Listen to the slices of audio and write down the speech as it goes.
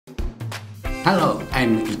Hello,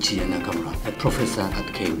 I'm Ichiya Nakamura, a professor at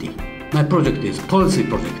KMD. My project is Policy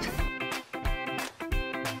Project.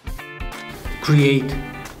 Create,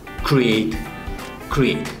 create,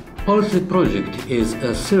 create. Policy Project is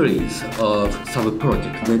a series of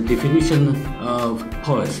sub-projects. The definition of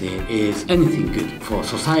policy is anything good for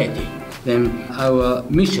society. Then our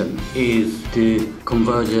mission is to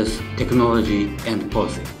converge technology and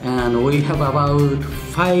policy. And we have about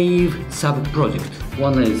 5 sub-projects.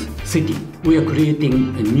 One is city. We are creating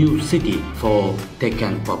a new city for tech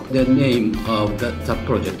and pop. The name of the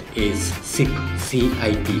sub-project is CIP,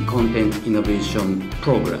 CIP, Content Innovation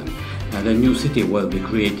Program. The new city will be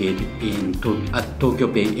created at Tokyo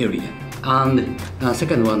Bay area. And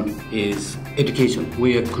second one is education.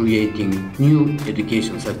 We are creating new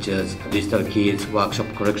education such as digital kids, workshop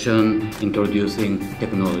collection, introducing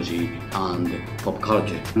technology and pop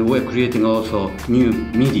culture. And we are creating also new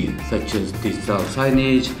media such as digital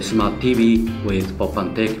signage, smart TV with pop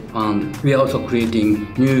and tech. And we are also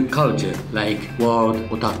creating new culture like World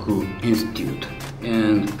Otaku Institute.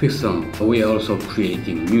 And fifth one, we are also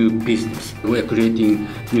creating new business. We are creating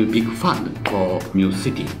new big fund for new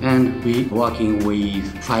city, and we are working with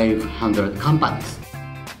 500 companies.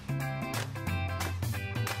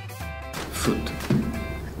 Food.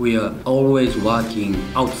 We are always working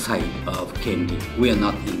outside of KMD. We are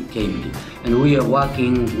not in KMD. And we are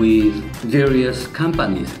working with various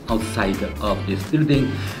companies outside of this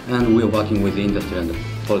building, and we are working with industry and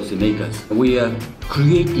policy makers. We are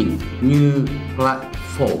creating new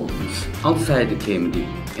platforms outside the KMD.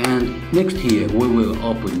 And next year we will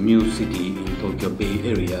open new city in Tokyo Bay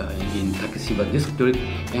area in Takeshiba district,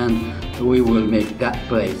 and we will make that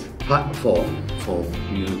place platform for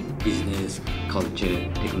new business, culture,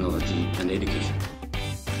 technology, and education.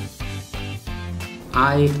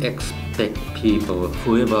 I expect people,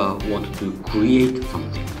 whoever want to create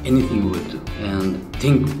something, anything will do, and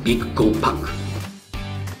think big, go punk.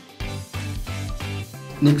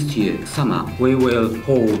 Next year, summer, we will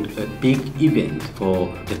hold a big event for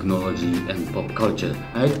technology and pop culture.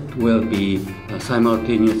 It will be a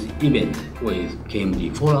simultaneous event with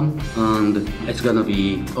KMD Forum, and it's gonna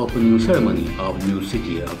be opening ceremony of new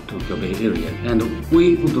city of Tokyo Bay area. And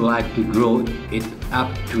we would like to grow it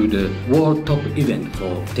up to the world top event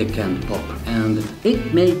for tech and pop. And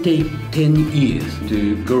it may take 10 years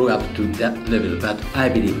to grow up to that level, but I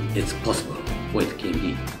believe it's possible with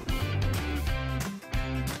KMD.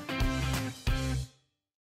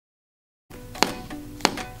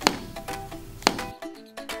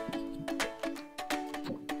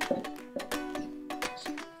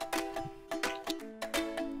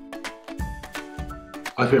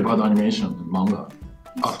 I favored animation and manga.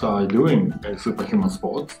 After doing superhuman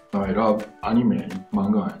sports, I love anime,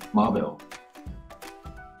 manga, and Marvel.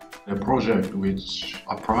 A project which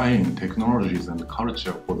applying technologies and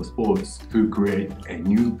culture for the sports to create a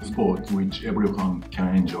new sport which everyone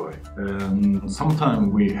can enjoy. And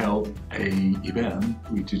sometimes we held an event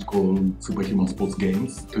which is called Superhuman Sports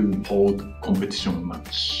Games to hold competition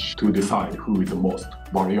match to decide who is the most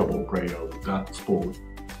valuable player of that sport.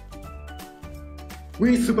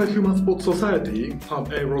 We Superhuman Sports Society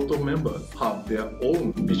have a lot of members have their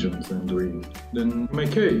own visions and dreams. Then in my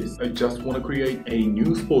case, I just want to create a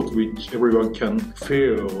new sport which everyone can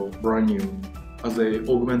feel brand new. As an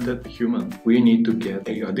augmented human, we need to get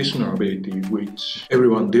an additional ability which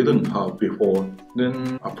everyone didn't have before.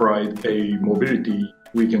 Then applied a mobility,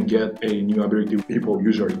 we can get a new ability people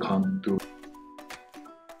usually can't do.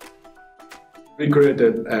 We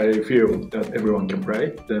created a field that everyone can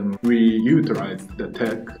play. Then we utilized the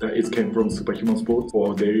tech that it came from superhuman sports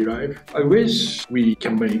for daily life. I wish we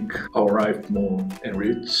can make our life more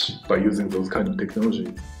enriched by using those kind of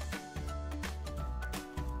technologies.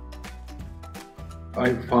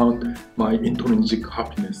 I found my intrinsic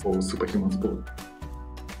happiness for superhuman sport.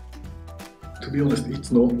 To be honest,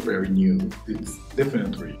 it's not very new. It's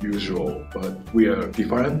definitely usual, but we are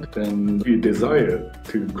different and we desire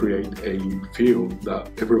to create a field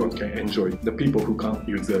that everyone can enjoy. The people who can't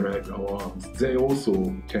use their legs or arms, they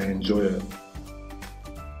also can enjoy it.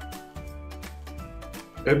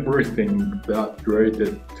 Everything that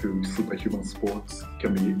related to superhuman sports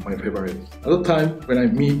can be my favorite. At the time when I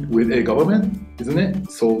meet with a government, isn't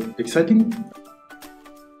it so exciting?